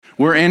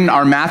We're in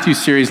our Matthew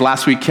series.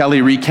 Last week, Kelly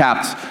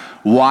recapped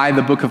why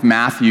the book of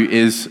Matthew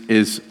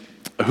is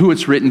who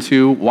it's written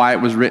to, why it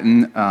was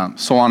written,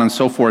 so on and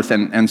so forth.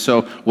 And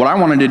so what I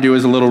wanted to do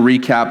is a little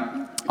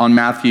recap on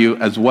Matthew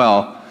as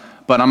well,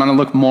 but I'm going to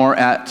look more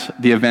at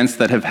the events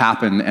that have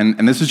happened.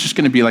 And this is just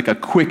going to be like a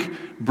quick,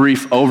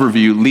 brief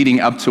overview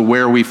leading up to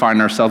where we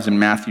find ourselves in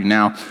Matthew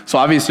now. So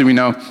obviously we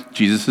know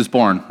Jesus is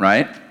born,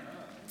 right?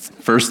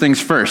 First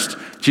things first,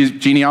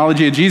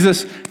 genealogy of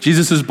Jesus.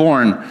 Jesus is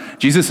born.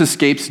 Jesus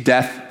escapes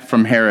death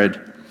from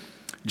Herod.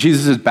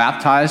 Jesus is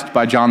baptized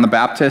by John the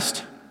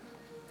Baptist.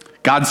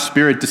 God's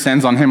Spirit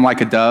descends on him like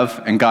a dove,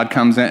 and God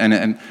comes in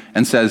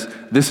and says,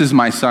 "This is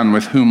my Son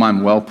with whom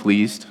I'm well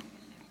pleased."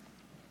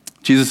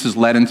 Jesus is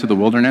led into the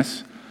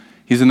wilderness.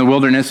 He's in the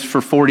wilderness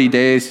for 40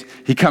 days.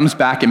 He comes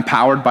back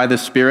empowered by the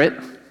Spirit.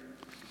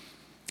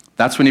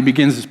 That's when he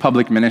begins his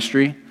public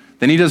ministry.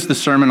 Then he does the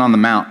Sermon on the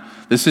Mount.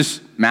 This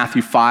is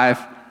Matthew 5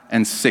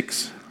 and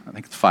 6. I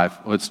think it's 5.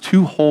 Well, it's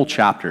 2 whole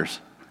chapters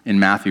in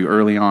Matthew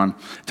early on.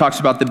 It talks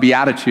about the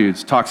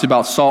Beatitudes, talks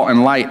about salt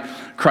and light,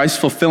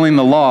 Christ fulfilling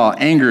the law,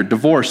 anger,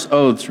 divorce,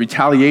 oaths,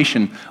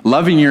 retaliation,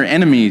 loving your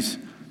enemies,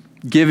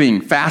 giving,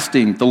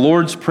 fasting, the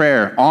Lord's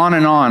Prayer, on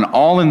and on,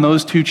 all in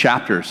those 2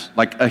 chapters,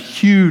 like a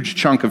huge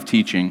chunk of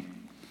teaching.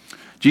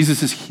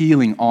 Jesus is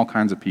healing all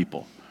kinds of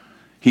people.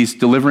 He's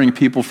delivering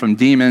people from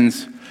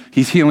demons.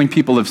 He's healing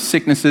people of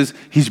sicknesses.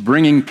 He's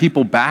bringing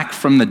people back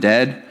from the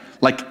dead.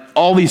 Like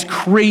all these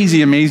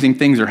crazy, amazing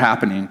things are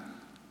happening.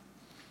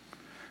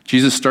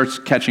 Jesus starts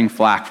catching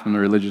flack from the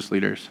religious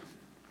leaders.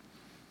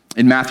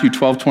 In Matthew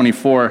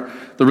 12:24,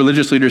 the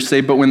religious leaders say,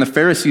 "But when the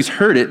Pharisees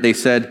heard it, they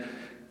said,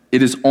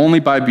 'It is only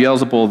by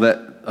Beelzebul,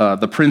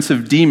 that the prince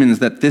of demons,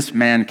 that this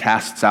man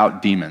casts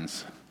out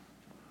demons.'"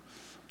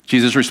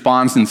 Jesus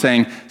responds in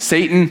saying,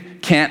 "Satan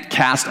can't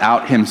cast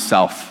out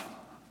himself."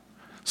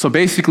 So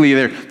basically,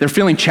 they're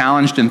feeling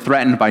challenged and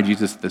threatened by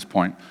Jesus at this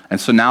point. And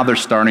so now they're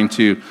starting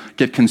to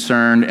get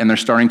concerned, and they're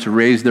starting to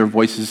raise their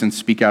voices and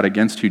speak out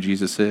against who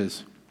Jesus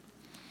is.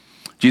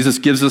 Jesus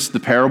gives us the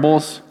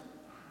parables.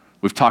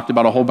 We've talked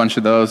about a whole bunch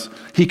of those.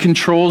 He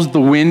controls the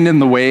wind and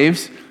the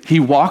waves. He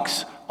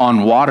walks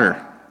on water.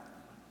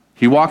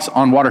 He walks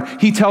on water.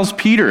 He tells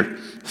Peter,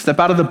 "Step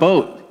out of the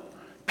boat."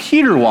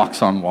 Peter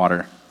walks on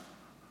water.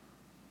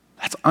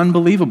 That's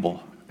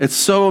unbelievable. It's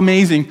so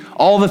amazing,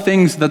 all the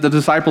things that the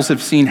disciples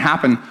have seen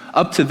happen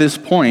up to this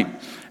point.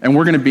 And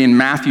we're going to be in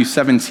Matthew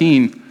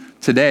 17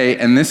 today.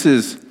 And this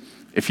is,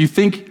 if you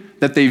think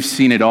that they've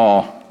seen it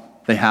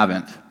all, they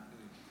haven't.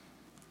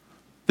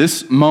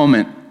 This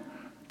moment,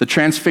 the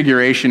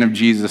transfiguration of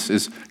Jesus,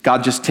 is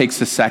God just takes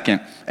a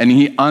second and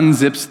he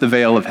unzips the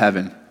veil of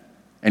heaven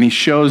and he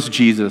shows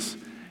Jesus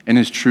in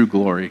his true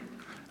glory.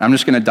 I'm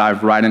just going to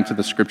dive right into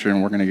the scripture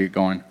and we're going to get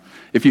going.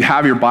 If you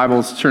have your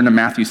Bibles, turn to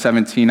Matthew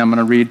 17. I'm going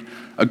to read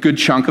a good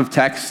chunk of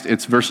text.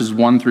 It's verses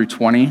 1 through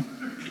 20.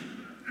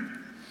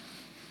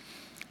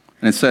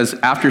 And it says,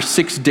 "After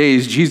 6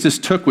 days, Jesus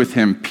took with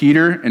him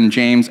Peter and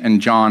James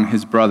and John,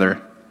 his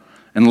brother,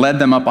 and led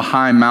them up a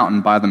high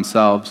mountain by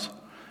themselves.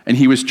 And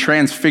he was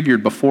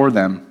transfigured before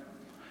them,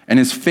 and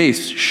his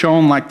face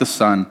shone like the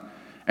sun,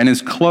 and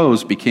his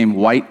clothes became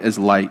white as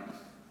light.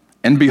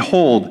 And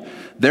behold,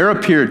 there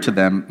appeared to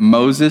them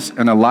Moses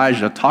and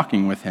Elijah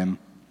talking with him.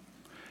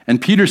 And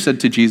Peter said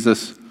to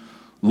Jesus,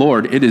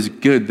 'Lord, it is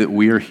good that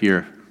we are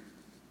here.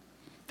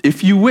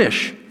 If you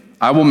wish,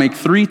 I will make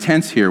 3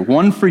 tents here,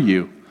 one for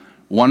you,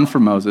 one for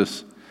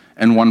Moses,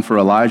 and one for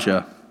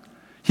Elijah.'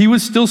 He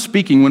was still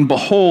speaking when,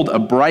 behold, a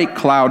bright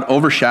cloud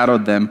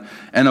overshadowed them,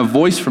 and a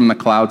voice from the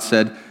cloud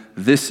said,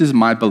 'This is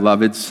my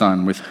beloved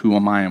Son, with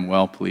whom I am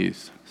well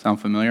pleased.'"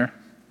 Sound familiar?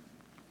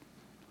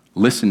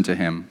 Listen to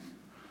him.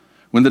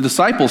 When the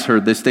disciples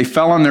heard this, they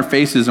fell on their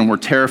faces and were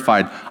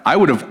terrified. I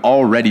would have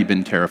already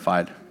been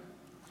terrified.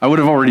 I would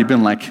have already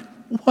been like,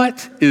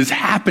 what is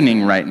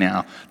happening right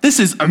now? This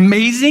is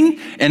amazing,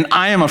 and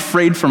I am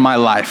afraid for my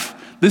life.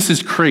 This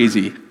is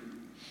crazy.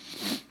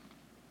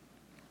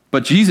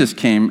 But Jesus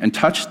came and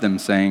touched them,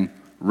 saying,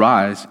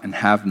 "Rise and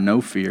have no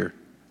fear."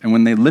 And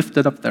when they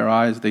lifted up their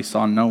eyes, they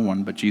saw no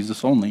one but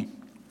Jesus only.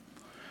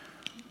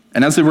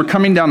 And as they were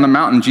coming down the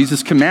mountain,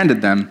 Jesus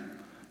commanded them,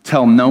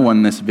 "Tell no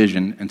one this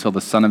vision until the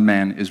Son of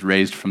Man is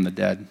raised from the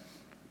dead."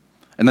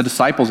 And the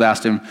disciples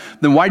asked him,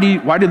 "Then why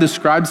do the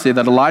scribes say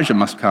that Elijah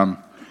must come?"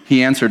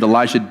 He answered,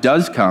 "Elijah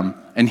does come,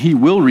 and he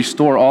will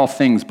restore all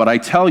things. But I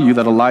tell you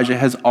that Elijah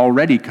has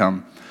already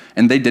come,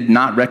 and they did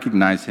not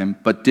recognize him,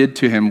 but did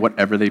to him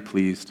whatever they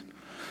pleased.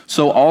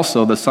 So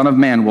also the Son of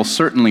Man will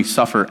certainly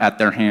suffer at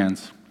their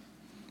hands."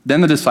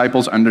 Then the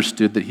disciples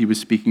understood that he was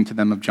speaking to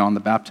them of John the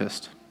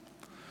Baptist.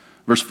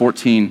 Verse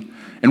 14,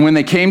 "And when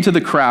they came to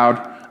the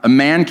crowd, a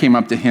man came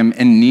up to him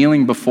and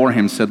kneeling before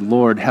him said,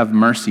 'Lord, have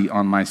mercy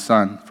on my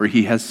son, for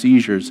he has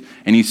seizures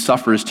and he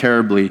suffers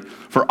terribly.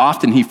 For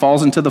often he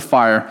falls into the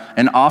fire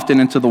and often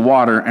into the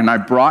water, and I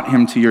brought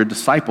him to your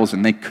disciples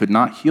and they could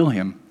not heal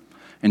him.'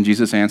 And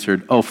Jesus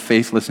answered, 'O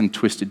faithless and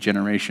twisted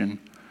generation,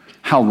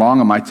 how long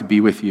am I to be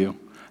with you?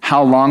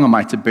 How long am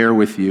I to bear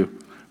with you?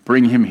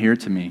 Bring him here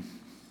to me.'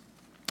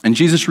 And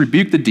Jesus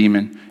rebuked the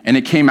demon, and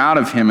it came out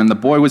of him, and the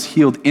boy was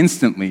healed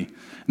instantly.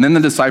 And then the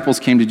disciples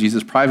came to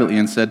Jesus privately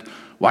and said,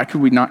 "Why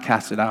could we not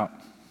cast it out?"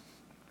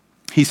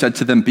 He said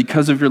to them,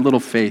 "Because of your little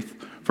faith.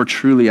 For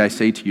truly I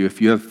say to you,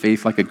 if you have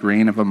faith like a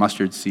grain of a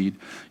mustard seed,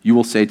 you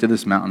will say to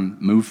this mountain,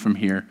 'Move from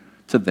here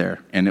to there,'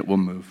 and it will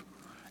move.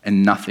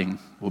 And nothing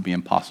will be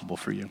impossible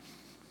for you."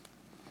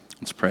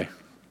 Let's pray.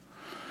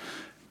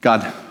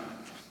 God,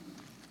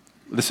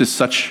 this is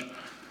such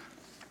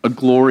a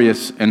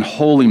glorious and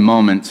holy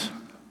moment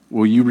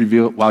while you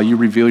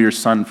reveal your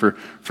Son for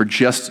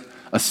just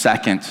a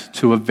second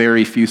to a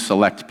very few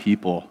select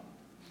people.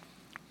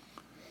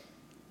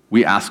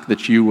 We ask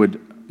that you would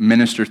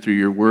minister through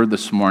your word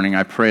this morning.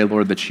 I pray,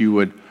 Lord, that you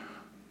would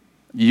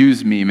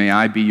use me. May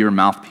I be your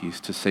mouthpiece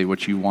to say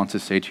what you want to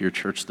say to your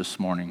church this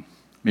morning.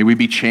 May we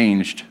be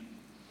changed.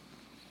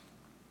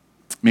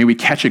 May we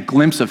catch a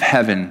glimpse of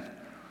heaven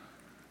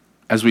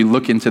as we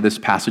look into this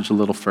passage a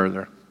little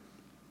further.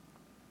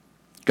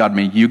 God,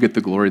 may you get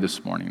the glory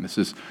this morning. This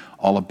is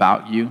all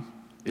about you.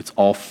 It's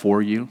all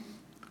for you.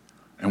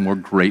 And we're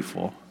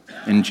grateful.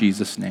 In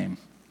Jesus' name,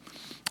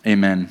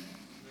 amen.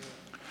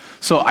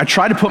 So I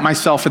try to put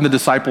myself in the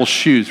disciples'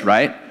 shoes,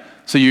 right?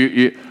 So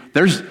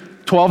there's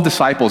 12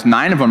 disciples.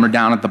 9 of them are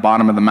down at the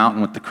bottom of the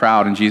mountain with the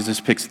crowd, and Jesus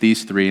picks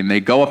these 3, and they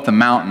go up the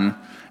mountain,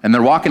 and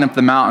they're walking up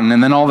the mountain,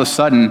 and then all of a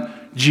sudden,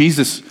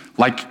 Jesus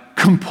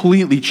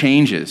completely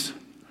changes.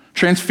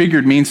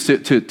 Transfigured means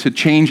to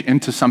change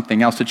into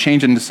something else, to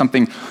change into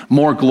something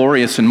more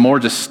glorious and more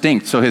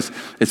distinct. So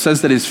it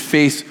says that his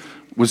face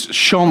was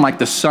shone like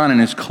the sun, and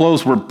his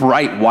clothes were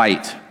bright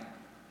white.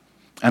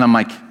 And I'm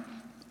like,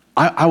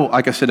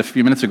 like I said a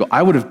few minutes ago,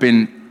 I would have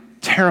been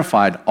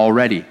terrified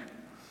already.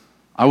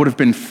 I would have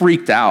been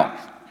freaked out.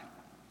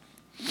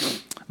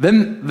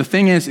 Then the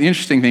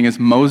interesting thing is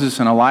Moses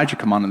and Elijah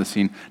come onto the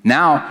scene.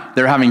 Now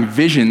they're having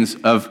visions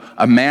of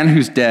a man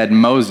who's dead,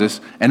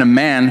 Moses, and a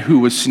man who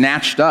was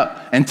snatched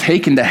up and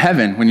taken to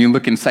heaven. When you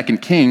look in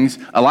 2 Kings,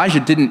 Elijah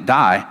didn't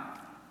die.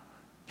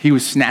 He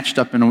was snatched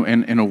up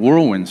in a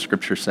whirlwind,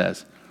 Scripture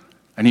says,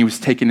 and he was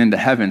taken into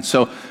heaven.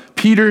 So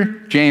Peter,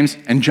 James,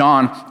 and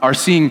John are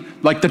seeing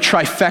like the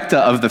trifecta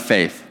of the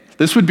faith.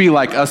 This would be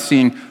like us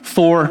seeing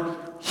Thor,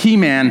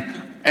 He-Man,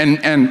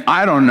 and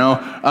I don't know.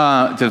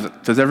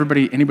 Does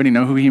anybody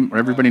know who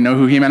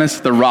He-Man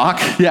is? The Rock?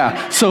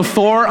 Yeah. So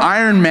Thor,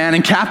 Iron Man,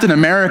 and Captain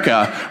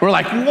America. We're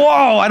like,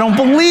 whoa! I don't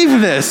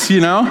believe this.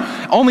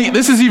 Only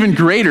this is even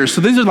greater.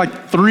 So these are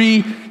like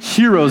 3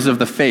 heroes of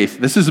the faith.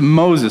 This is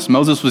Moses.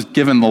 Moses was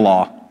given the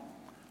law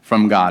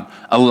from God.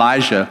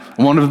 Elijah,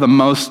 one of the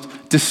most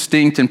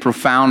distinct and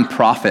profound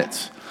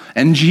prophets,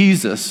 and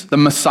Jesus, the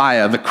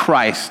Messiah, the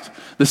Christ,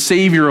 the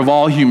Savior of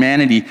all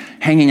humanity,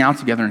 hanging out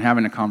together and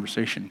having a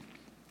conversation.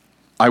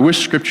 I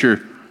wish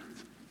Scripture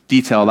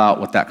detailed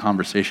out what that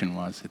conversation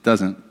was. It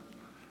doesn't.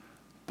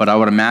 But I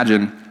would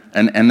imagine,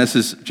 and this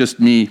is just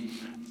me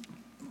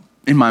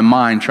in my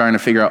mind trying to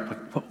figure out,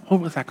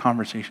 what was that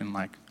conversation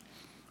like?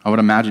 I would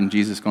imagine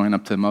Jesus going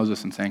up to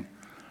Moses and saying,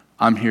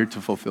 "I'm here to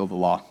fulfill the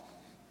law.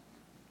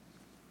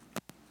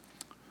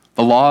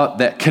 The law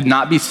that could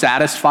not be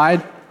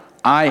satisfied,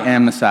 I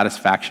am the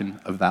satisfaction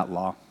of that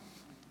law."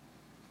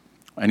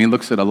 And he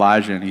looks at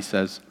Elijah and he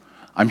says,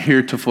 "I'm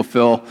here to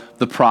fulfill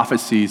the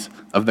prophecies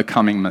of the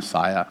coming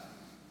Messiah."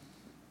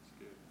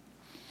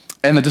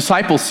 And the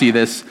disciples see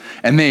this,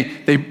 and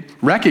they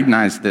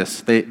recognize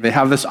this. They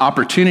have this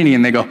opportunity,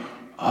 and they go,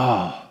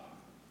 "Oh,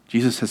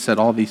 Jesus has said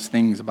all these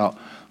things about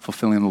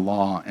fulfilling the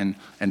law and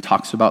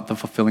talks about the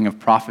fulfilling of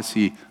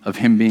prophecy of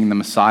him being the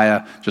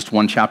Messiah." Just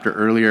 1 chapter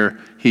earlier,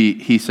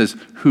 he says,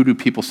 "Who do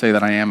people say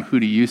that I am? Who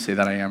do you say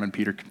that I am?" And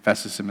Peter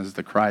confesses him as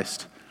the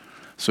Christ.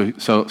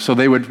 So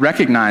they would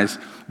recognize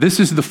this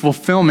is the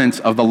fulfillment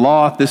of the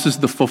law. This is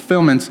the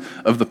fulfillment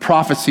of the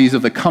prophecies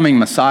of the coming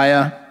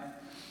Messiah.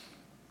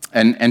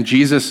 And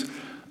Jesus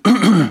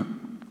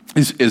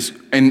is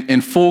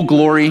in full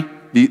glory.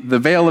 The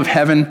veil of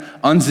heaven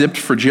unzipped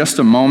for just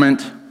a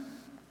moment.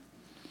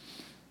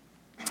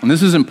 And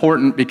this is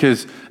important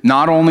because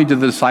not only do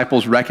the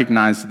disciples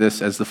recognize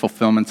this as the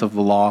fulfillment of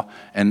the law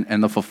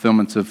and the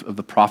fulfillment of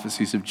the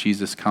prophecies of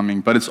Jesus coming,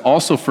 but it's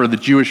also for the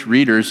Jewish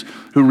readers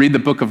who read the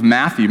book of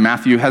Matthew.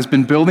 Matthew has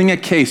been building a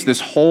case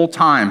this whole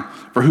time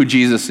for who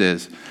Jesus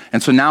is.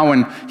 And so now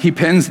when he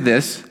pens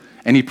this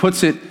and he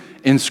puts it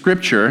in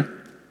Scripture,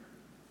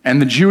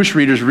 and the Jewish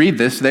readers read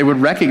this, they would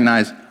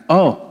recognize,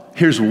 oh,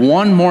 here's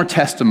one more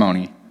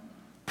testimony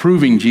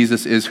proving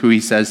Jesus is who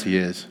he says he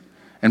is,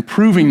 and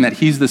proving that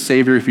he's the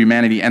Savior of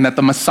humanity and that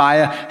the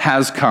Messiah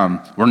has come.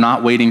 We're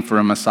not waiting for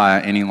a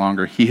Messiah any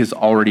longer. He has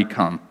already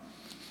come.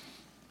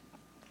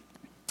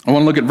 I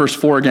want to look at verse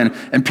 4 again.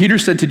 And Peter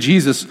said to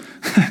Jesus,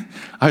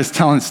 I was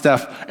telling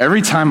Steph,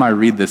 every time I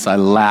read this, I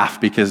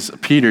laugh because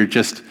Peter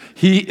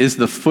he is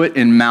the foot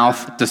and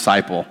mouth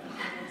disciple.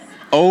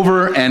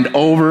 Over and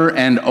over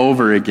and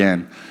over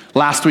again.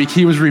 Last week,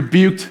 he was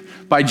rebuked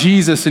by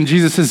Jesus, and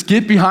Jesus says,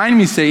 "Get behind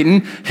me,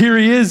 Satan." Here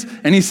he is,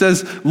 and he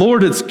says,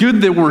 "Lord, it's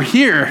good that we're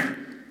here.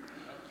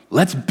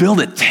 Let's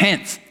build a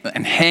tent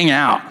and hang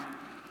out.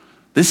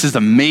 This is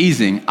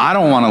amazing. I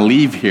don't want to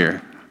leave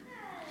here."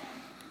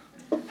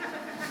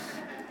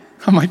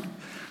 I'm like,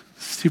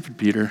 stupid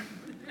Peter.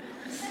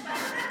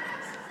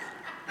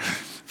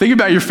 Think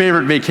about your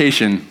favorite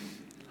vacation.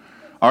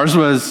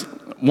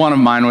 One of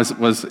mine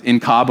was in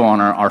Cabo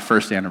on our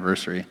first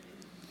anniversary.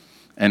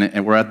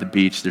 And we're at the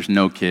beach, there's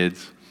no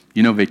kids.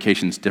 You know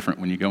vacation's different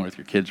when you go with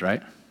your kids,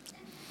 right?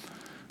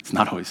 It's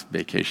not always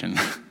vacation.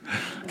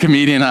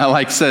 Comedian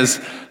he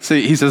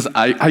says,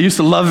 I used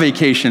to love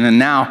vacation, and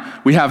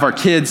now we have our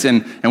kids,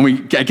 and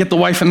I get the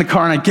wife in the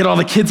car, and I get all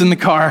the kids in the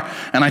car,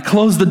 and I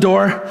close the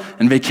door,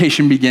 and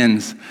vacation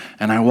begins.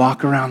 And I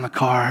walk around the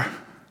car,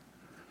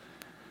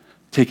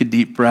 take a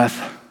deep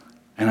breath,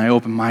 and I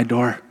open my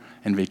door,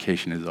 and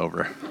vacation is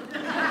over.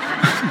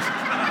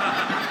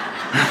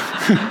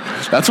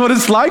 That's what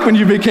it's like when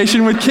you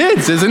vacation with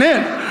kids, isn't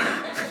it?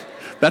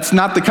 That's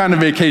not the kind of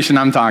vacation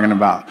I'm talking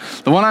about.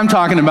 The one I'm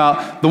talking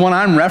about, the one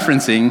I'm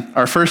referencing,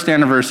 our first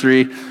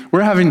anniversary,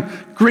 we're having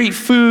great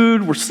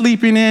food, we're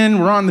sleeping in,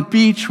 we're on the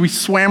beach, we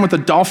swam with a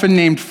dolphin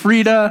named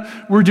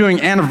Frida, we're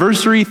doing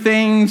anniversary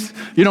things.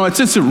 It's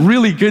just a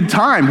really good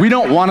time. We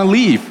don't want to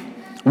leave.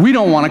 We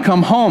don't want to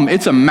come home.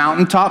 It's a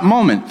mountaintop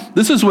moment.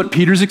 This is what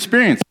Peter's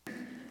experiencing.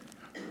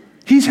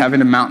 He's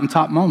having a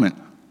mountaintop moment.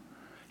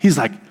 He's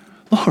like,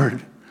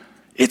 Lord,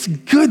 it's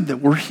good that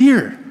we're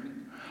here.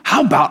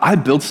 How about I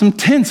build some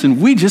tents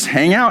and we just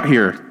hang out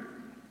here?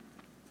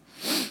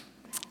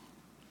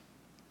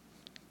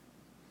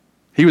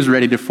 He was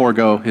ready to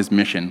forego his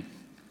mission.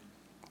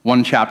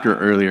 One chapter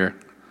earlier,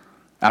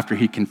 after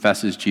he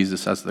confesses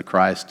Jesus as the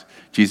Christ,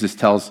 Jesus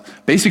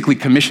basically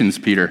commissions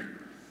Peter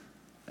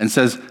and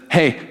says,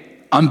 hey,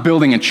 I'm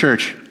building a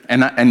church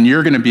and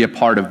you're going to be a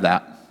part of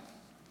that.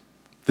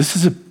 This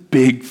is a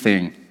big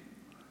thing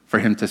for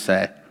him to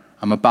say.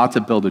 I'm about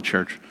to build a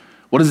church.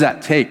 What does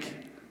that take?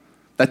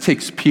 That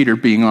takes Peter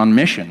being on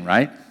mission,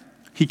 right?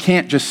 He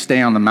can't just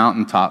stay on the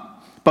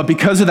mountaintop. But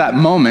because of that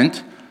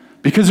moment,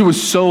 because it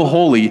was so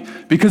holy,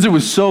 because it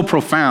was so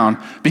profound,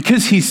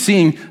 because he's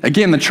seeing,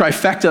 again, the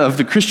trifecta of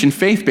the Christian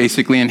faith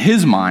basically in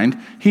his mind,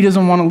 he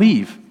doesn't want to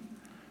leave.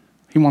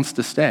 He wants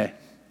to stay.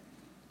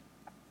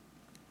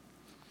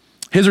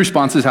 His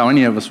response is how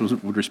any of us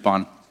would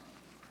respond,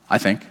 I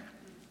think.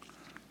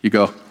 You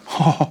go,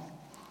 oh,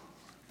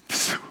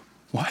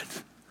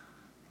 what?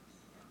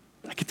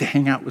 I get to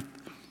hang out with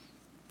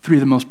 3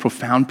 of the most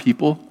profound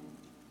people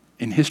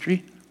in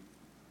history?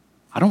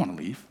 I don't want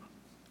to leave.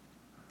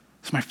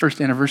 It's my first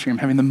anniversary. I'm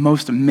having the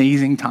most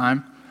amazing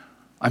time.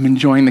 I'm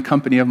enjoying the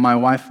company of my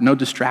wife. No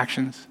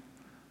distractions.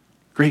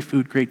 Great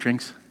food, great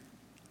drinks,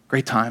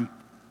 great time.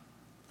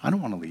 I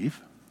don't want to leave.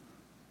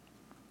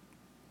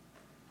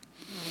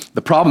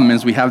 The problem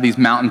is we have these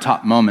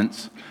mountaintop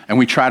moments and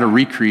we try to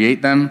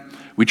recreate them.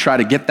 We try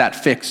to get that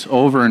fix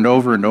over and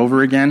over and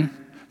over again,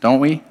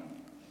 don't we?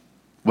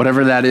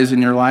 Whatever that is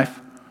in your life.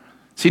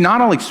 See,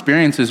 not all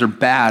experiences are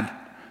bad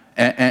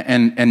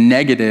and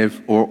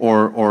negative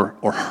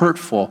or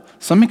hurtful.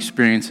 Some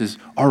experiences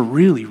are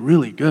really,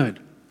 really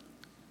good,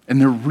 and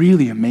they're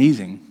really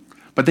amazing,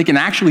 but they can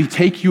actually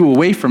take you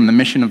away from the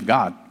mission of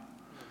God.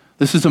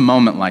 This is a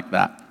moment like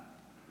that,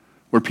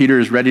 where Peter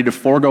is ready to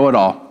forego it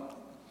all.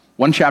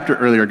 One chapter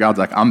earlier, God's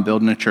like, I'm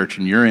building a church,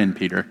 and you're in,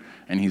 Peter.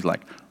 And he's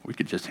like, we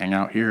could just hang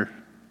out here.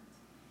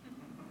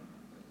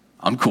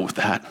 I'm cool with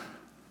that.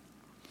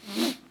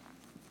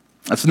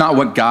 That's not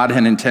what God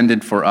had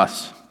intended for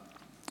us.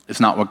 It's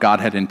not what God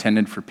had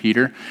intended for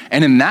Peter.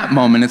 And in that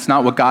moment, it's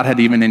not what God had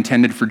even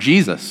intended for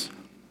Jesus.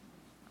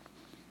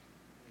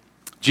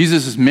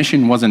 Jesus'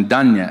 mission wasn't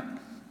done yet.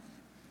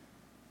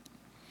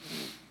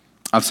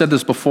 I've said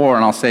this before,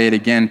 and I'll say it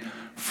again.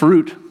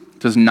 Fruit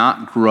does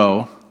not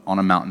grow on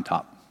a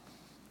mountaintop.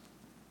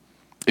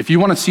 If you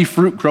want to see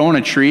fruit grow in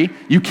a tree,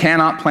 you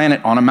cannot plant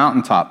it on a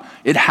mountaintop.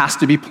 It has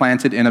to be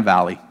planted in a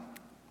valley.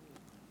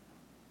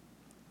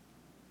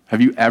 Have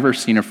you ever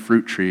seen a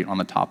fruit tree on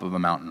the top of a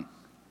mountain?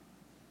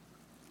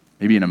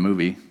 Maybe in a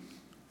movie.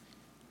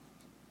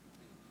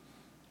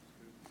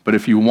 But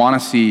if you want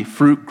to see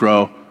fruit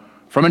grow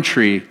from a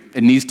tree,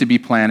 it needs to be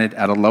planted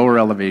at a lower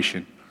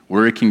elevation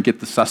where it can get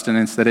the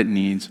sustenance that it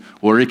needs,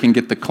 where it can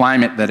get the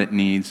climate that it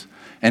needs.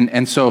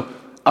 And so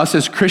us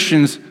as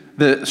Christians,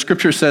 the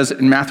scripture says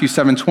in Matthew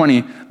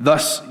 7:20,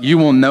 thus you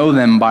will know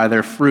them by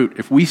their fruit.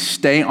 If we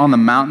stay on the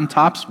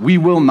mountaintops, we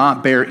will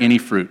not bear any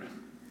fruit.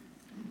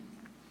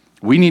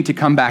 We need to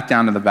come back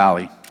down to the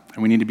valley,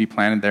 and we need to be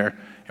planted there,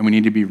 and we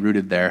need to be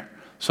rooted there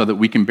so that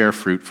we can bear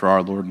fruit for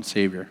our Lord and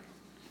Savior.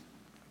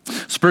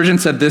 Spurgeon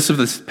said this of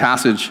this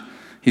passage.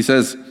 He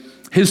says,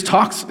 he's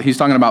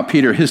talking about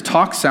Peter, his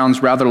talk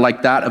sounds rather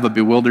like that of a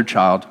bewildered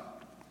child.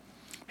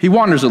 He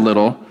wanders a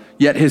little,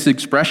 yet his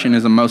expression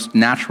is a most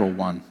natural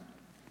one.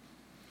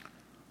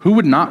 Who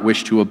would not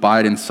wish to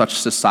abide in such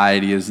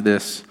society as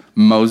this,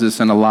 Moses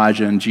and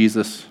Elijah and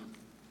Jesus?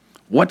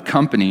 What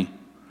company,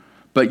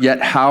 but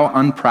yet how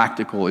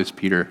unpractical is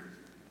Peter?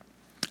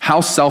 How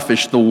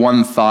selfish the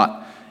one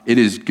thought, it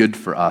is good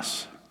for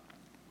us.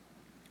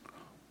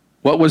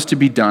 What was to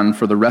be done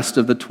for the rest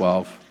of the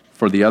 12,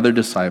 for the other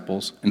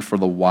disciples, and for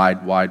the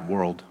wide, wide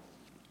world?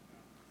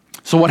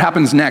 So what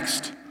happens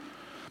next?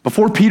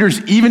 Before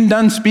Peter's even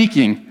done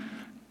speaking,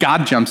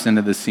 God jumps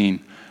into the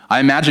scene. I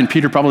imagine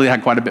Peter probably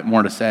had quite a bit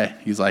more to say.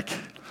 He's like,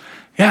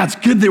 yeah, it's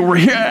good that we're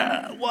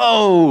here.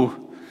 Whoa.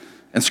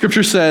 And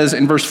scripture says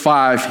in verse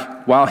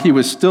 5, while he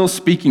was still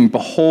speaking,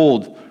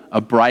 behold, a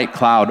bright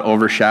cloud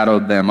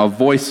overshadowed them. A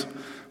voice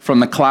from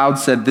the cloud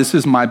said, this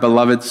is my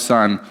beloved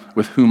Son,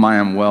 with whom I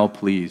am well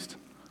pleased.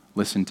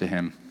 Listen to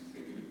him.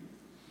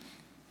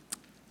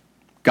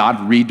 God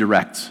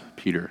redirects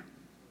Peter.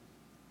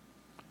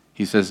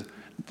 He says,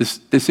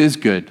 this is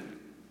good,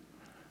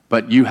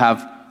 but you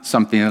have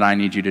something that I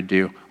need you to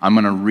do. I'm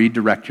going to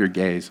redirect your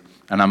gaze,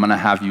 and I'm going to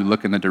have you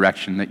look in the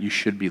direction that you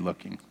should be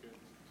looking.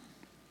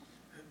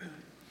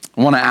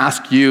 I want to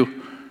ask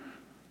you,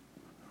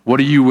 what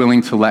are you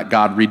willing to let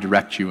God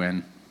redirect you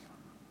in?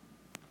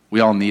 We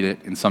all need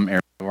it in some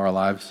area of our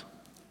lives.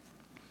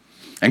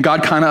 And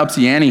God kind of ups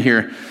the ante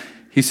here.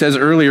 He says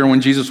earlier when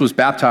Jesus was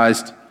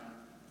baptized,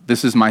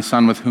 this is my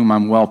Son with whom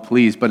I'm well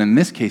pleased. But in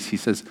this case, he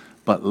says,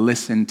 but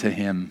listen to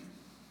him.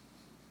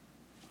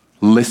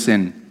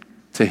 Listen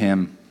to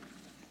him.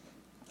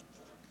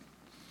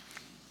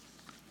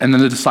 And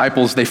then the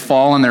disciples, they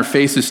fall on their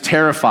faces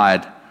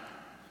terrified.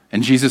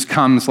 And Jesus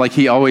comes like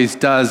he always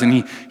does,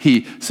 and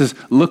he says,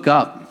 look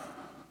up.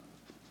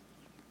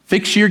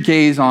 Fix your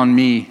gaze on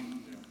me.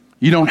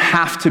 You don't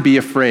have to be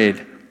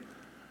afraid.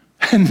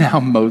 And now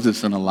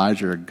Moses and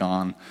Elijah are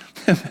gone.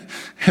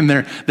 And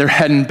they're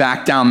heading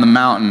back down the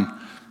mountain.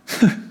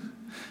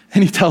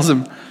 And he tells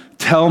them,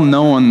 tell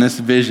no one this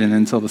vision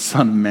until the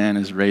Son of Man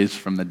is raised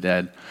from the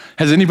dead.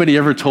 Has anybody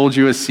ever told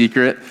you a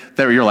secret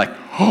that you're like,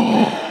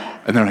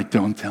 oh, and they're like,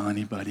 don't tell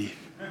anybody?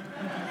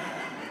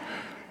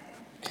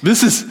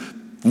 This is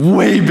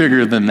way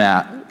bigger than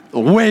that.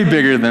 Way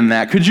bigger than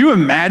that. Could you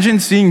imagine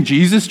seeing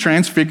Jesus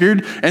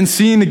transfigured and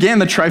seeing again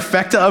the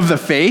trifecta of the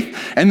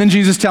faith, and then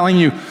Jesus telling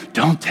you,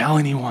 don't tell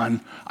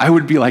anyone? I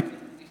would be like,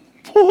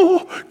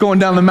 oh, going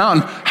down the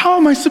mountain. How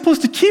am I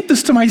supposed to keep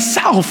this to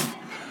myself?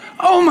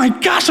 Oh my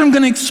gosh, I'm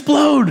going to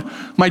explode.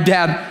 My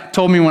dad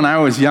told me when I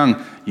was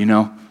young,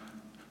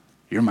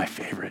 you're my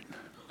favorite.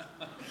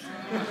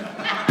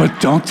 But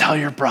don't tell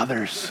your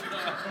brothers.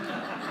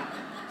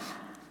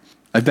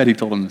 I bet he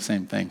told him the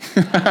same thing.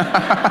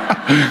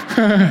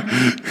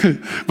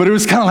 But it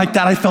was kind of like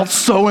that. I felt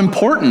so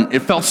important. It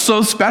felt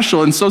so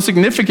special and so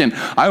significant.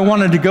 I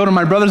wanted to go to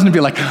my brothers and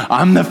be like,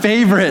 I'm the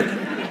favorite.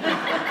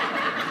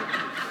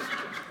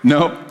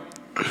 Nope.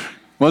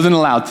 Wasn't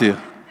allowed to.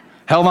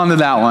 Held on to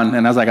that one.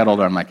 And as I got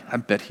older, I'm like, I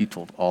bet he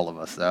told all of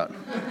us that.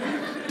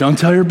 Don't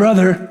tell your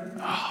brother.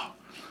 Oh,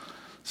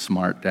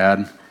 smart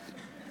dad.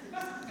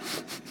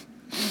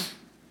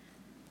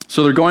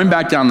 So they're going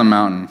back down the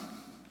mountain.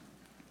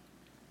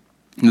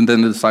 And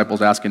then the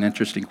disciples ask an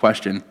interesting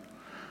question.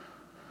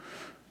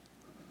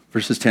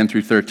 Verses 10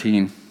 through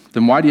 13.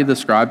 Then why do the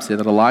scribes say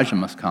that Elijah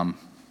must come?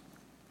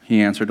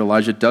 He answered,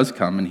 Elijah does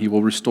come, and he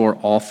will restore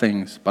all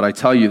things. But I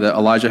tell you that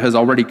Elijah has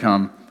already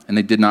come, and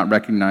they did not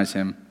recognize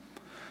him,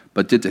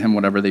 but did to him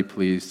whatever they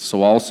pleased.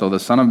 So also the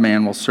Son of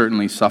Man will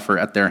certainly suffer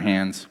at their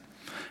hands.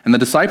 And the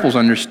disciples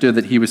understood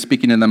that he was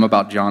speaking to them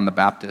about John the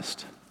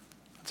Baptist.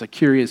 It's a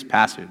curious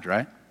passage,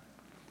 right?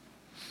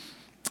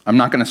 I'm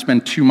not going to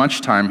spend too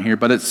much time here,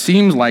 but it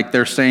seems like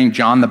they're saying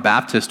John the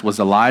Baptist was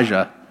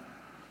Elijah.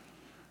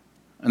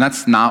 And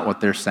that's not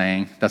what they're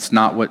saying. That's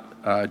not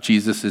what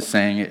Jesus is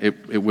saying.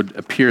 It would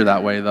appear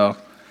that way, though.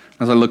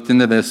 As I looked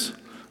into this,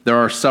 there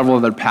are several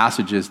other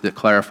passages that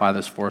clarify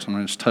this for us. I'm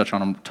going to just touch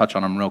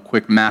on them real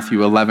quick.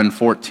 Matthew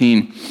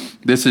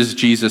 11:14. This is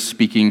Jesus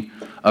speaking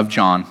of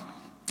John.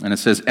 And it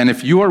says, and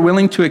if you are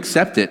willing to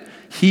accept it,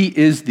 he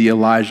is the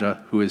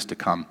Elijah who is to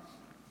come.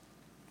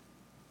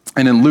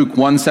 And in Luke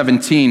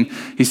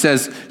 1:17, he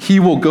says, he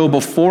will go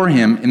before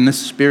him in the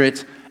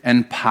spirit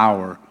and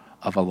power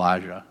of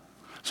Elijah.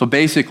 So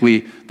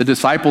basically, the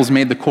disciples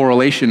made the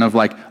correlation of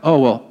like, oh,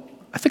 well,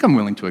 I think I'm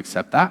willing to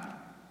accept that.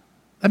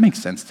 That makes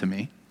sense to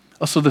me.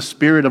 Oh, so the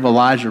spirit of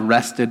Elijah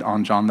rested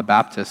on John the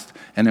Baptist,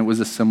 and it was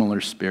a similar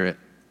spirit.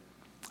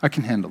 I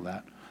can handle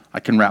that. I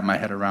can wrap my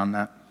head around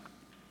that.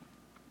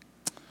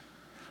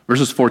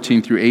 Verses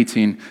 14 through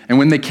 18, and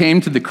when they came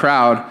to the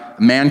crowd,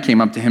 a man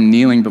came up to him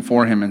kneeling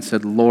before him and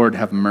said, Lord,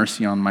 have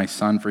mercy on my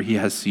son, for he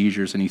has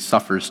seizures and he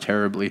suffers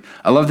terribly.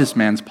 I love this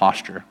man's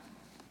posture.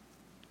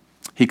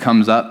 He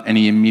comes up and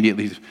he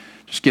immediately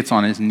just gets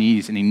on his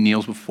knees and he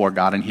kneels before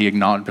God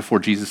and before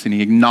Jesus, and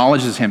he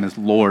acknowledges him as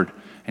Lord.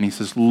 And he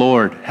says,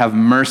 Lord, have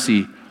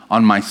mercy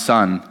on my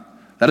son.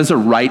 That is a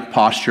right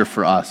posture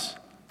for us,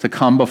 to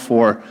come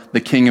before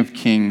the King of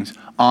Kings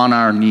on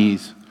our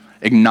knees,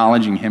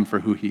 acknowledging him for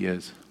who he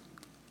is.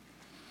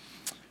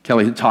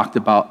 Kelly had talked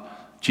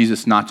about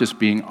Jesus not just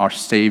being our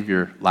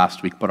Savior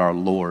last week, but our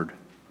Lord.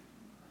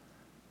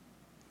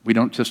 We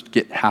don't just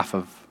get half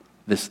of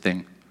this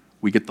thing.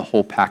 We get the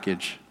whole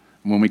package.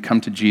 And when we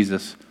come to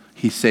Jesus,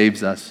 he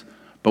saves us,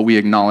 but we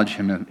acknowledge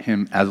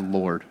him as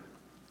Lord.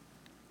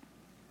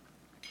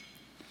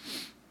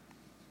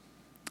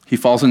 He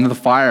falls into the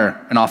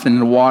fire and often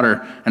into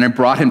water, and I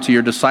brought him to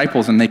your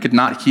disciples, and they could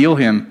not heal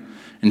him.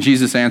 And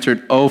Jesus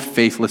answered, "O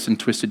faithless and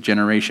twisted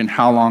generation,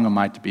 how long am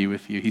I to be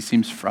with you?" He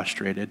seems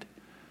frustrated.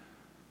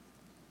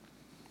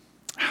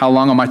 how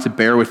long am I to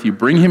bear with you?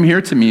 Bring him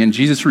here to me. And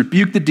Jesus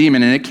rebuked the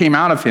demon, and it came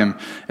out of him,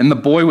 and the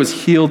boy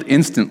was healed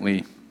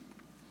instantly.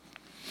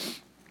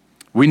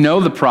 We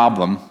know the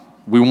problem.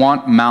 We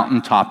want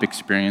mountaintop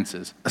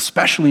experiences,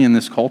 especially in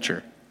this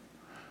culture.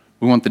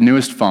 We want the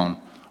newest phone.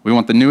 We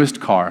want the newest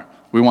car.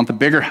 We want the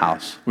bigger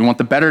house. We want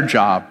the better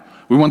job.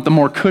 We want the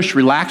more cush,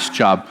 relaxed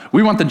job.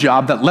 We want the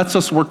job that lets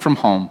us work from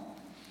home.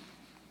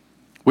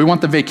 We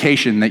want the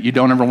vacation that you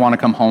don't ever want to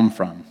come home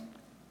from.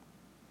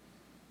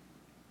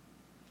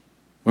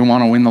 We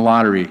want to win the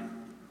lottery.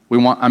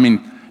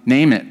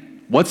 Name it.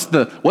 What's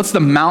the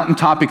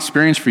mountaintop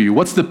experience for you?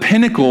 What's the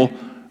pinnacle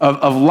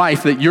of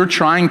life that you're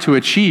trying to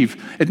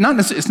achieve?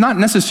 It's not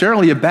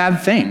necessarily a bad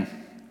thing.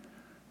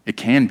 It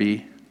can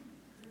be.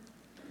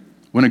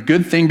 When a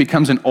good thing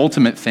becomes an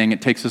ultimate thing,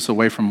 it takes us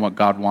away from what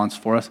God wants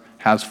for us,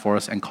 has for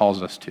us, and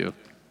calls us to.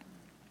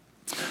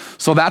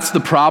 So that's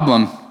the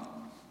problem.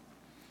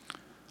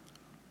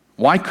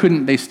 Why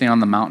couldn't they stay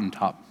on the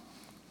mountaintop?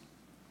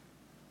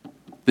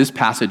 This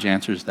passage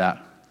answers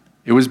that.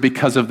 It was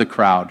because of the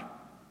crowd.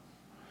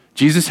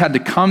 Jesus had to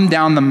come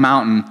down the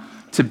mountain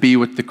to be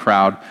with the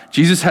crowd.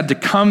 Jesus had to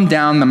come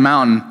down the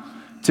mountain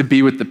to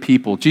be with the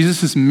people.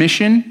 Jesus'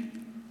 mission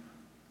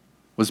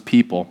was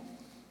people.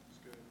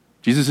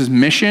 Jesus'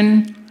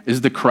 mission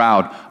is the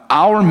crowd.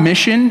 Our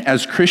mission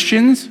as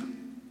Christians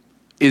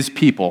is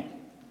people.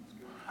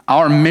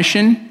 Our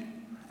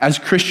mission as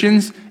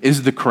Christians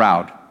is the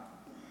crowd.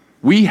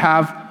 We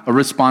have a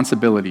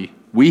responsibility.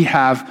 We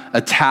have a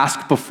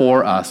task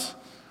before us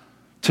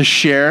to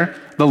share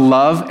the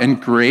love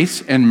and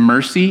grace and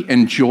mercy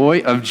and joy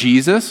of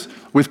Jesus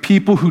with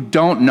people who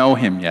don't know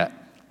him yet.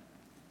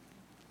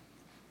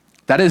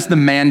 That is the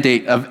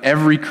mandate of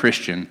every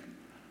Christian.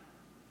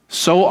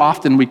 So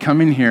often we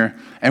come in here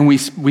and we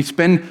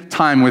spend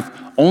time with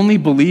only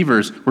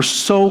believers. We're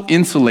so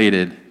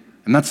insulated,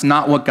 and that's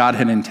not what God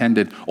had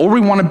intended. Or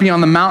we want to be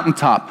on the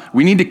mountaintop.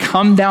 We need to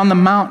come down the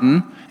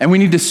mountain and we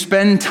need to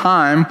spend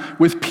time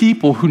with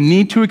people who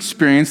need to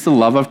experience the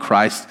love of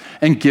Christ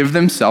and give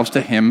themselves to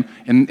him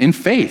in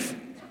faith.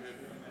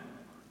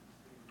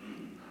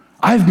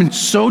 I've been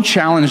so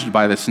challenged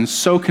by this and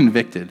so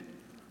convicted.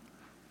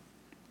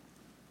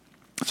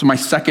 So my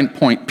second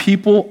point,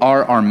 people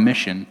are our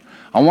mission.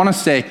 I want to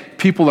say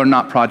people are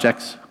not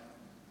projects.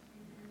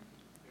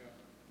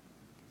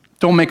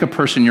 Don't make a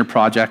person your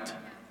project.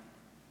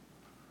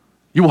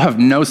 You will have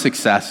no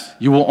success.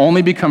 You will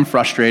only become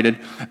frustrated.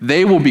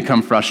 They will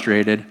become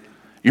frustrated.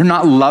 You're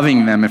not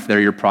loving them if they're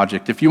your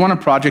project. If you want a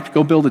project,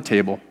 go build a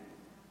table.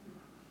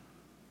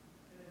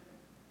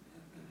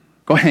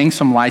 Go hang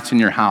some lights in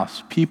your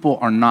house. People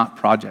are not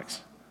projects.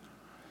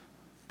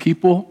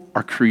 People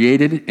are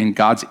created in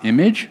God's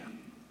image,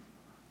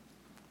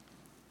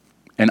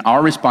 and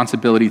our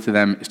responsibility to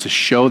them is to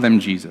show them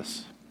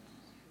Jesus.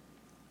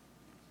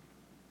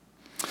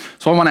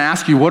 So I want to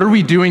ask you, what are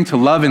we doing to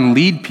love and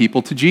lead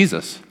people to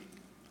Jesus?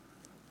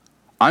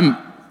 I'm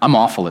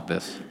awful at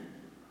this.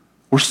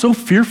 We're so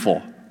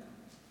fearful.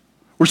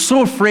 We're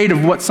so afraid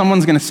of what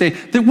someone's going to say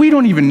that we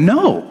don't even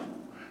know.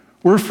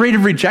 We're afraid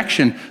of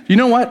rejection. You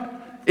know what?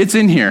 It's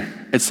in here.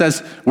 It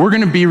says we're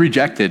going to be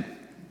rejected.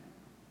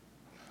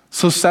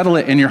 So settle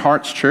it in your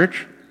hearts,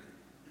 church.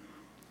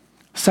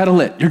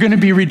 Settle it. You're going to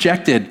be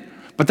rejected.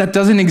 But that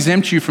doesn't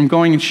exempt you from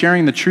going and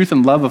sharing the truth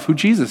and love of who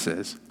Jesus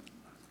is.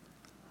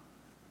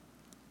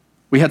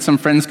 We had some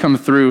friends come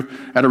through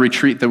at a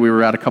retreat that we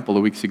were at a couple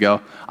of weeks ago.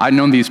 I'd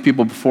known these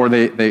people before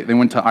they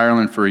went to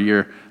Ireland for a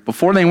year.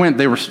 Before they went,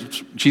 they were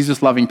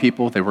Jesus-loving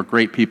people. They were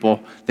great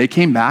people. They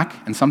came back,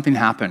 and something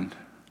happened.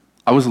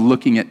 I was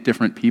looking at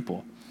different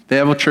people. They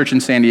have a church in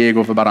San Diego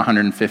of about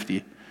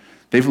 150.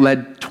 They've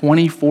led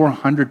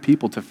 2,400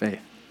 people to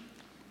faith.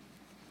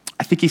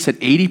 I think he said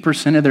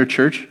 80% of their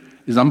church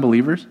is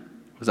unbelievers.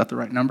 Was that the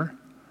right number?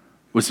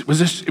 It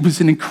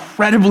was an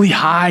incredibly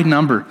high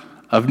number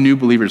of new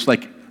believers,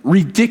 like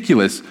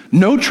ridiculous.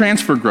 No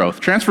transfer growth.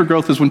 Transfer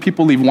growth is when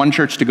people leave one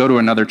church to go to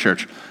another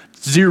church.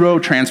 Zero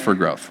transfer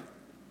growth.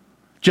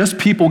 Just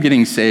people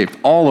getting saved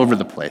all over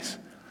the place.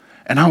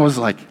 And I was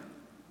like,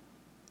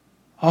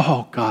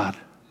 oh God,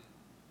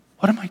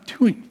 what am I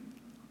doing?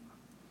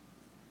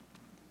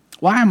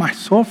 Why am I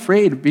so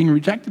afraid of being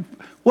rejected?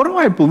 What do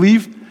I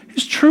believe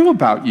is true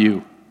about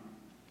you?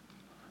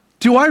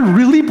 Do I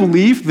really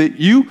believe that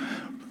you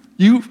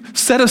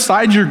set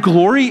aside your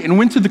glory and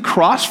went to the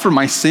cross for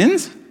my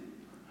sins?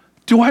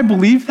 Do I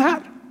believe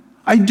that?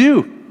 I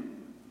do.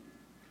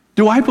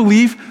 Do I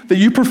believe that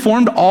you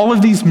performed all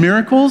of these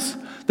miracles,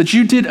 that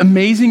you did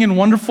amazing and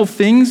wonderful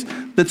things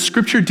that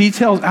Scripture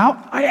details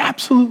out? I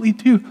absolutely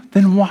do.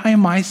 Then why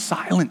am I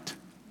silent?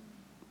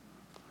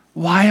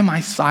 Why am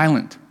I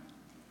silent?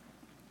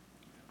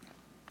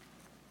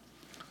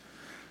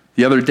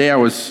 The other day I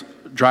was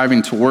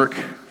driving to work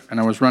and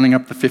I was running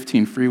up the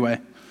 15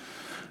 freeway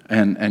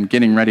and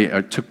getting ready.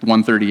 I took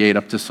 138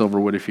 up to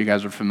Silverwood, if you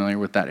guys are familiar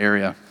with that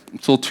area.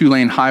 It's a little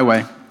two-lane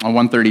highway on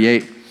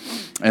 138,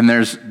 and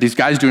there's these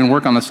guys doing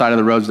work on the side of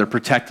the roads. They're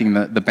protecting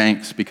the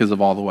banks because of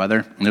all the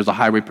weather, and there's a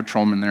highway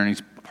patrolman there, and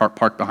he's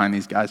parked behind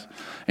these guys,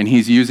 and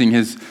he's using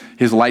his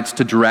lights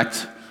to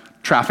direct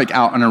traffic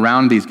out and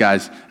around these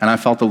guys. And I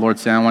felt the Lord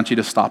say, I want you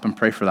to stop and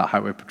pray for that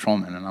highway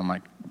patrolman. And I'm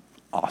like,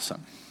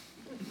 awesome.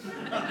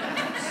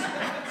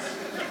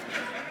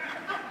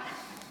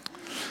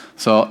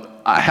 So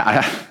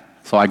I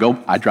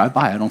drive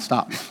by, I don't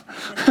stop.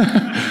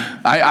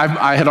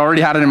 I had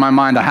already had it in my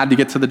mind, I had to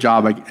get to the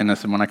job, and I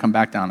said, when I come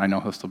back down, I know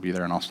he'll still be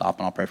there, and I'll stop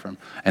and I'll pray for him.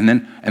 And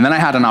then I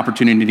had an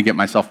opportunity to get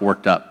myself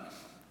worked up.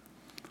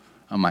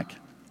 I'm like,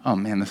 oh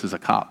man, this is a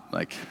cop.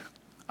 Like,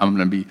 I'm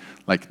gonna be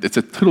like, it's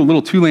a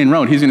little 2-lane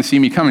road. He's gonna see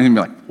me coming and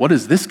be like, what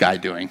is this guy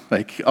doing?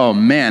 Like, oh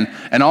man.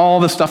 And all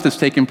the stuff that's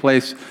taking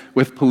place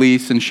with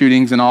police and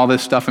shootings and all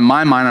this stuff, in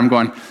my mind, I'm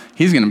going,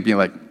 he's gonna be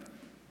like,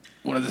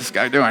 what is this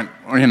guy doing?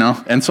 Or,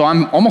 and so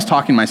I'm almost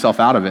talking myself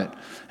out of it.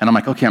 And I'm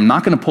like, okay, I'm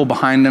not gonna pull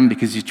behind him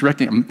because he's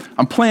directing,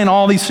 I'm playing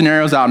all these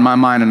scenarios out in my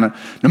mind, and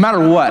no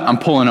matter what, I'm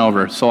pulling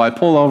over. So I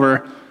pull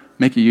over,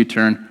 make a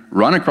U-turn,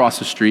 run across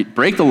the street,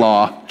 break the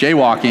law,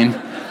 jaywalking,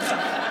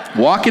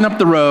 walking up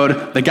the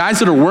road. The guys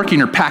that are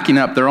working are packing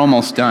up, they're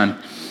almost done.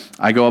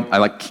 I go up, I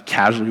like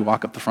casually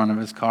walk up the front of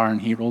his car,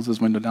 and he rolls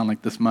his window down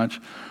like this much.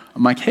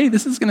 I'm like, hey,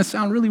 this is gonna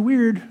sound really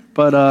weird,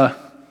 but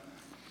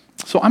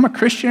so I'm a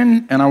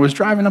Christian, and I was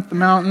driving up the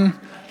mountain,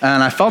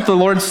 and I felt the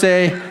Lord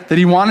say that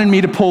he wanted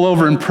me to pull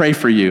over and pray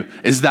for you.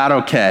 Is that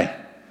okay?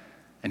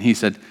 And he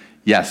said,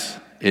 yes,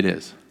 it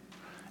is.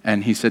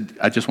 And he said,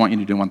 I just want you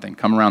to do one thing.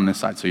 Come around this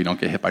side so you don't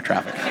get hit by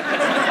traffic.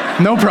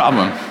 No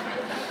problem.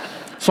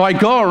 So I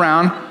go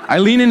around, I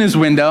lean in his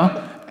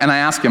window, and I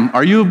ask him,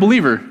 are you a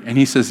believer? And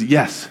he says,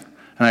 yes.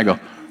 And I go,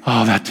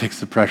 oh, that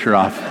takes the pressure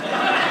off.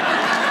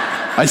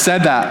 I said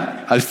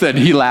that. I said,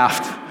 he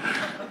laughed.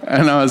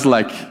 And I was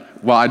like,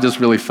 well, I just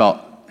really felt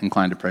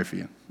inclined to pray for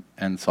you.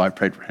 And so I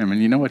prayed for him, and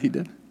you know what he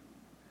did?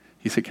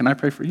 He said, can I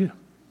pray for you?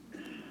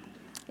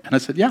 And I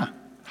said, yeah,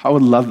 I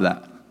would love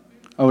that.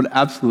 I would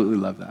absolutely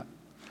love that.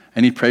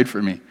 And he prayed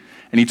for me.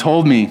 And he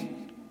told me,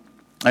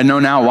 I know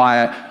now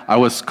why I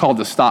was called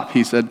to stop.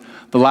 He said,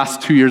 the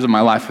last 2 years of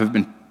my life have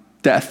been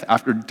death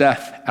after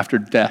death after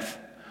death.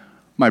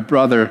 My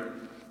brother,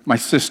 my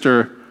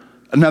sister,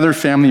 another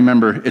family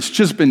member, it's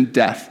just been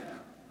death.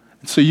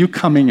 And so you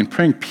coming and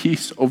praying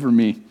peace over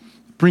me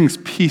brings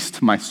peace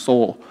to my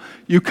soul.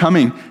 You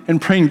coming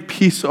and praying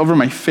peace over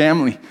my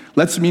family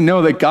lets me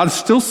know that God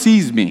still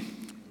sees me,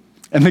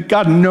 and that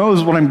God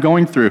knows what I'm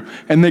going through,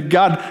 and that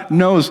God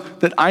knows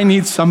that I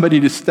need somebody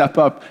to step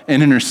up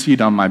and intercede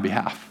on my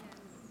behalf.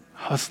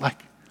 I was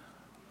like,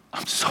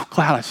 I'm so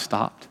glad I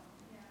stopped.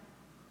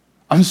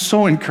 I'm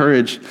so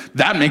encouraged.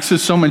 That makes it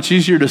so much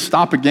easier to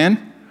stop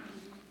again.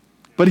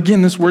 But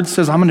again, this word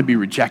says I'm going to be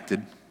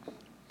rejected.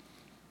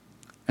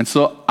 And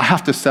so I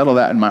have to settle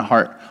that in my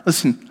heart.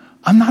 Listen,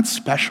 I'm not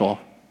special.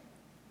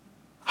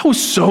 I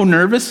was so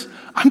nervous.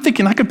 I'm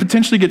thinking I could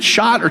potentially get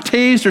shot or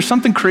tased or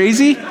something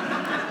crazy.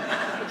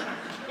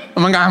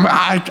 I'm like,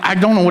 I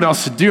don't know what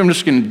else to do. I'm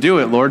just going to do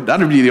it, Lord. That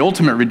would be the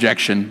ultimate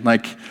rejection.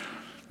 Like,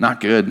 not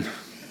good.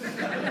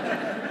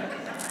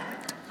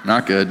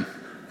 Not good.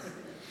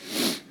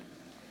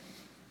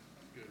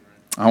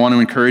 I want to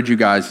encourage you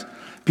guys.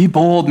 Be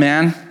bold,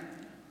 man.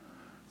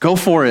 Go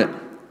for it.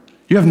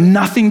 You have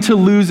nothing to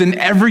lose and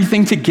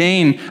everything to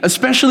gain,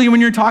 especially when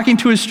you're talking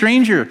to a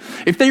stranger.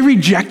 If they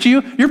reject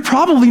you, you're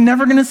probably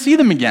never going to see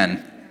them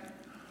again.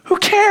 Who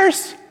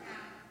cares?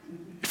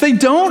 If they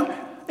don't,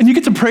 and you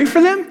get to pray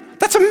for them,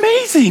 that's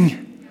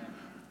amazing.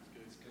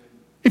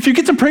 If you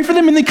get to pray for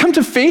them and they come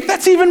to faith,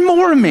 that's even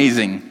more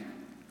amazing.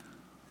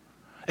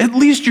 At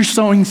least you're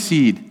sowing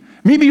seed.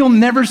 Maybe you'll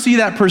never see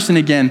that person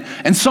again,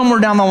 and somewhere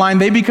down the line,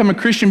 they become a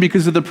Christian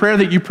because of the prayer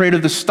that you prayed or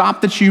the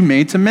stop that you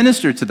made to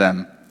minister to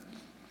them.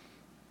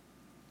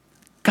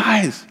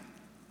 Guys,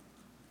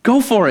 go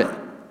for it.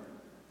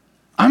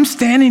 I'm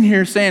standing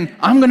here saying,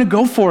 I'm going to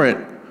go for it.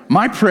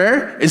 My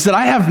prayer is that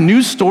I have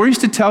news stories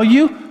to tell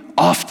you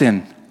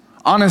often.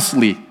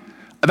 Honestly,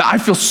 I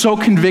feel so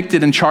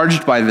convicted and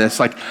charged by this.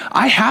 Like,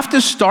 I have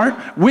to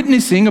start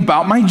witnessing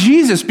about my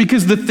Jesus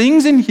because the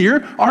things in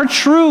here are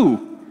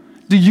true.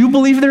 Do you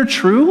believe they're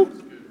true?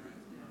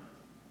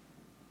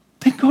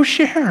 Then go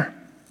share.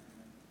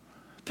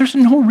 There's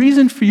no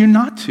reason for you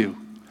not to.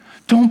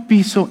 Don't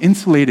be so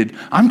insulated.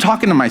 I'm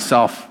talking to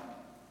myself.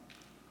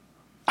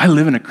 I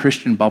live in a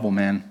Christian bubble,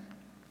 man.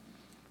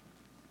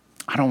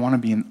 I want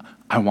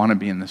to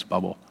be in this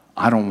bubble.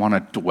 I don't want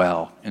to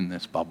dwell in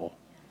this bubble.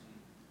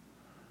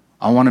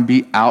 I want to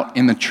be out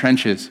in the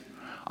trenches.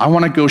 I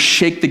want to go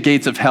shake the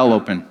gates of hell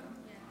open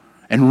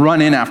and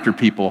run in after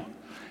people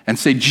and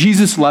say,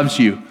 Jesus loves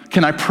you.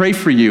 Can I pray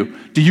for you?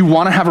 Do you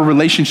want to have a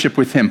relationship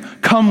with him?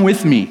 Come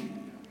with me.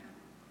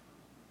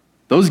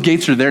 Those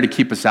gates are there to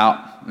keep us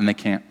out, and they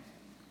can't.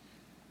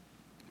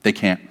 They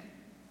can't.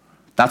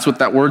 That's what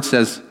that word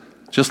says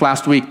just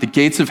last week. The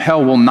gates of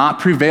hell will not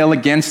prevail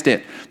against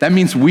it. That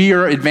means we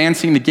are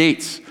advancing the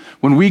gates.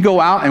 When we go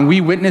out and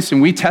we witness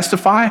and we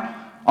testify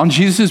on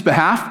Jesus'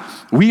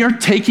 behalf, we are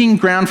taking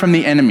ground from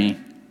the enemy,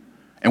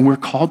 and we're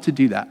called to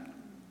do that.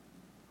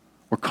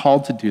 We're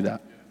called to do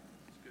that.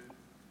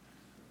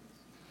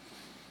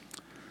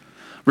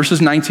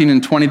 Verses 19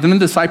 and 20, then the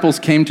disciples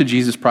came to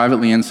Jesus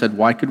privately and said,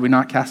 why could we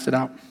not cast it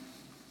out?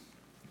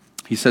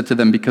 He said to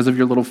them, because of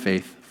your little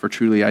faith, for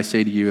truly I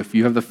say to you, if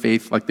you have the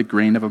faith like the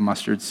grain of a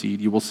mustard seed,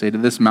 you will say to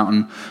this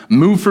mountain,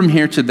 move from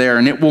here to there,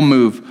 and it will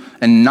move,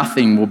 and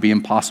nothing will be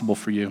impossible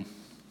for you.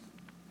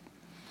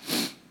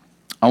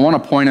 I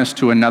want to point us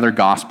to another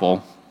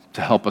gospel to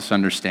help us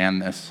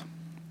understand this.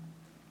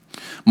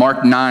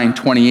 Mark 9,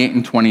 28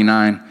 and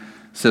 29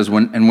 says,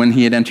 when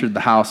he had entered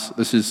the house,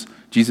 this is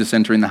Jesus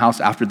entering the house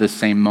after this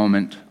same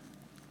moment,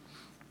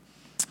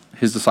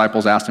 his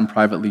disciples asked him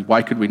privately,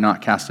 why could we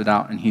not cast it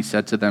out? And he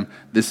said to them,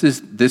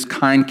 this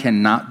kind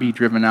cannot be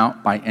driven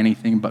out by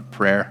anything but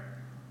prayer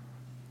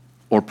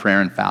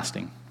and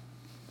fasting.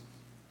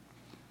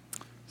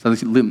 So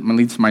this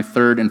leads to my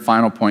third and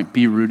final point,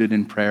 be rooted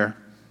in prayer.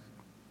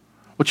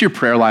 What's your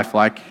prayer life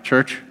like,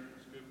 church?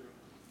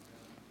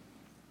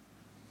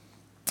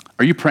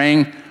 Are you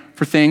praying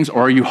for things,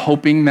 or are you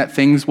hoping that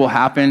things will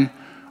happen?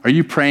 Are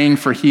you praying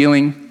for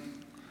healing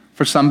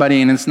for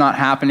somebody and it's not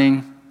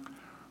happening?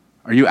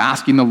 Are you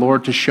asking the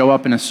Lord to show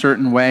up in a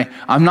certain way?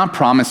 I'm not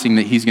promising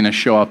that he's going to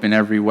show up in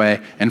every way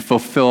and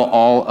fulfill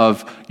all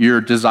of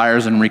your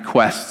desires and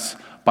requests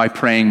by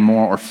praying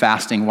more or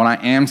fasting. What I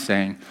am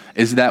saying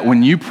is that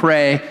when you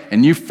pray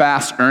and you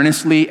fast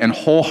earnestly and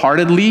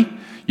wholeheartedly,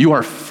 you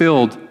are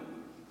filled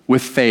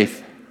with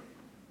faith.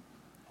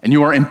 And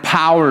you are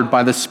empowered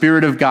by the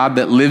Spirit of God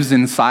that lives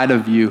inside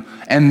of you.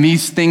 And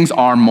these things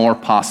are more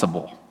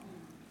possible.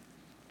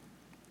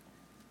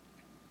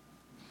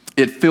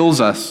 It fills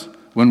us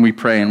when we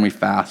pray and we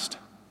fast.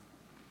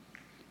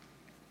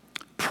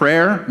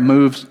 Prayer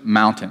moves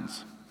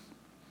mountains.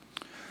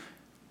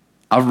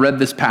 I've read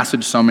this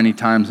passage so many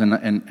times, and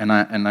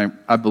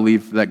I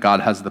believe that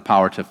God has the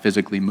power to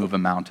physically move a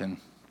mountain.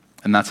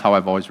 And that's how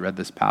I've always read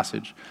this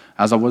passage.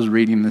 As I was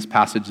reading this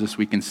passage this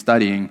week and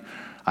studying,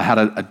 I had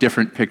a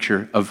different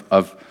picture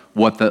of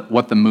what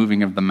the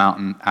moving of the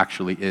mountain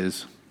actually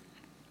is.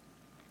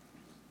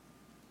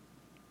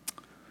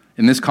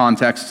 In this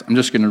context, I'm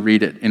just going to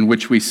read it, in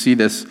which we see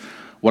this.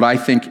 What I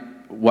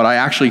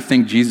actually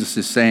think Jesus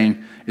is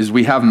saying is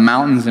we have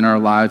mountains in our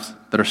lives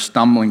that are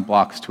stumbling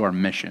blocks to our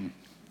mission.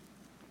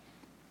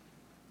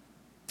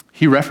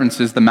 He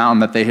references the mountain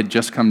that they had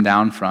just come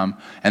down from,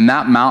 and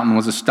that mountain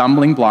was a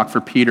stumbling block for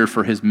Peter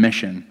for his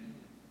mission.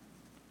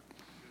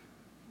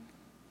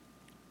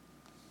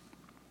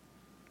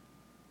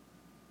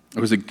 It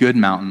was a good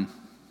mountain,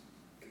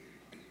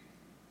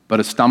 but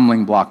a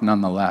stumbling block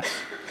nonetheless.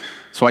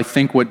 So I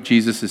think what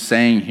Jesus is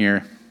saying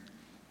here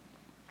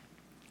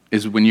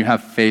is when you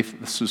have faith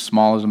that's as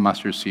small as a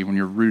mustard seed, when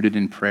you're rooted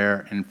in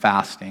prayer and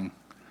fasting,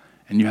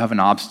 and you have an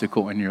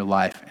obstacle in your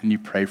life and you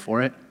pray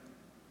for it,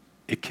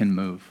 it can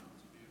move.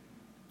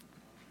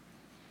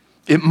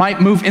 It might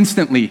move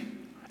instantly.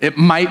 It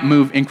might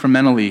move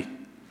incrementally.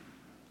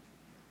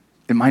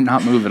 It might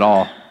not move at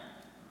all.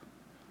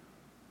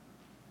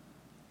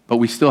 But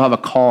we still have a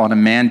call and a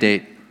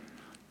mandate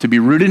to be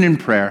rooted in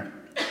prayer,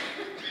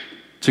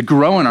 to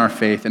grow in our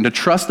faith, and to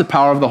trust the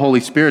power of the Holy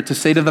Spirit, to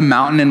say to the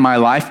mountain in my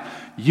life,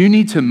 you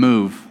need to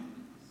move.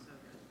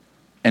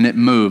 And it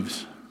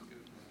moves.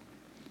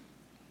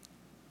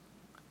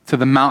 To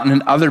the mountain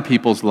in other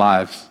people's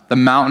lives, the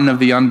mountain of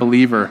the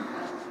unbeliever,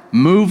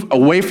 move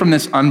away from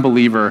this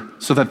unbeliever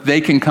so that they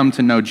can come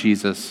to know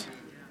Jesus.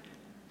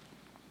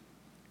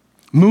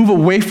 Move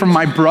away from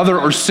my brother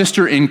or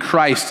sister in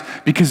Christ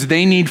because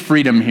they need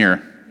freedom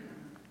here.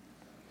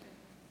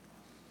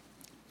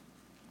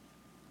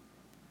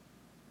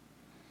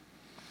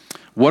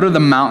 What are the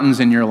mountains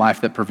in your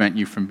life that prevent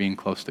you from being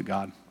close to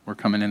God? We're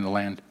coming into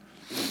land.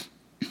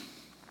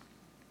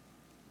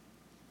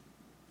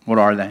 What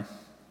are they?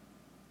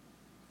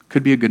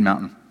 Could be a good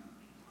mountain.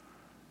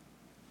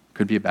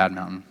 Could be a bad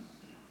mountain.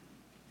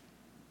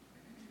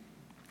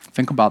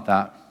 Think about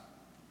that.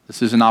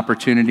 This is an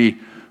opportunity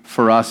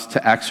for us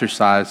to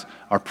exercise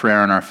our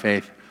prayer and our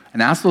faith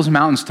and ask those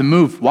mountains to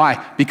move.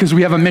 Why? Because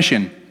we have a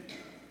mission.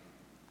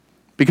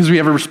 Because we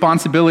have a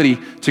responsibility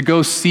to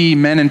go see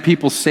men and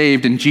people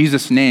saved in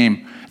Jesus'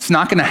 name. It's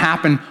not going to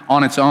happen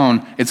on its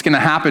own. It's going to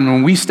happen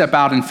when we step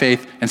out in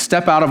faith and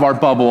step out of our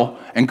bubble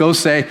and go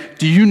say,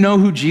 do you know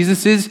who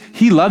Jesus is?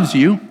 He loves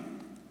you.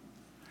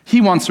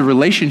 He wants a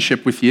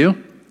relationship with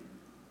you.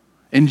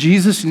 In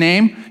Jesus'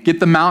 name, get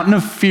the mountain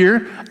of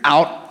fear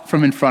out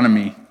from in front of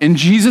me. In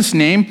Jesus'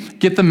 name,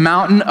 get the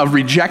mountain of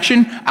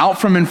rejection out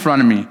from in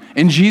front of me.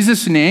 In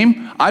Jesus'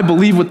 name, I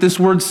believe what this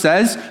word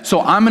says, so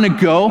I'm going to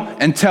go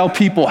and tell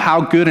people how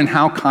good and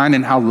how kind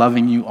and how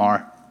loving you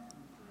are.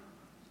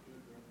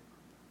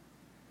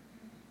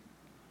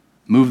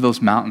 Move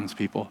those mountains,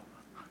 people.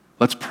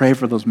 Let's pray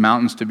for those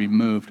mountains to be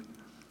moved.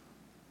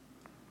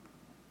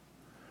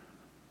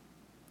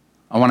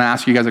 I want to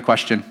ask you guys a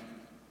question.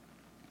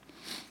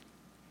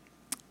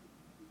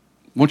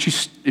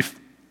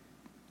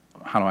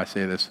 How do I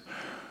say this?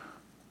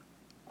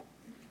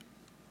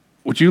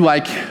 Would you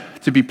like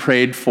to be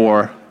prayed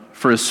for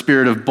a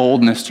spirit of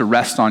boldness to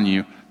rest on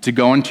you, to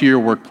go into your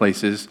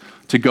workplaces,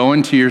 to go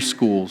into your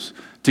schools,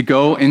 to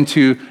go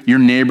into your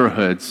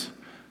neighborhoods,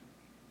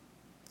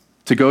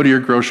 to go to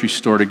your grocery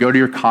store, to go to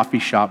your coffee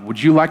shop?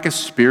 Would you like a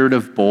spirit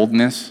of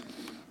boldness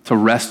to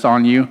rest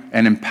on you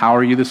and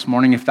empower you this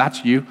morning, if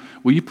that's you,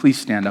 will you please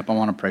stand up? I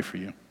want to pray for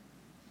you.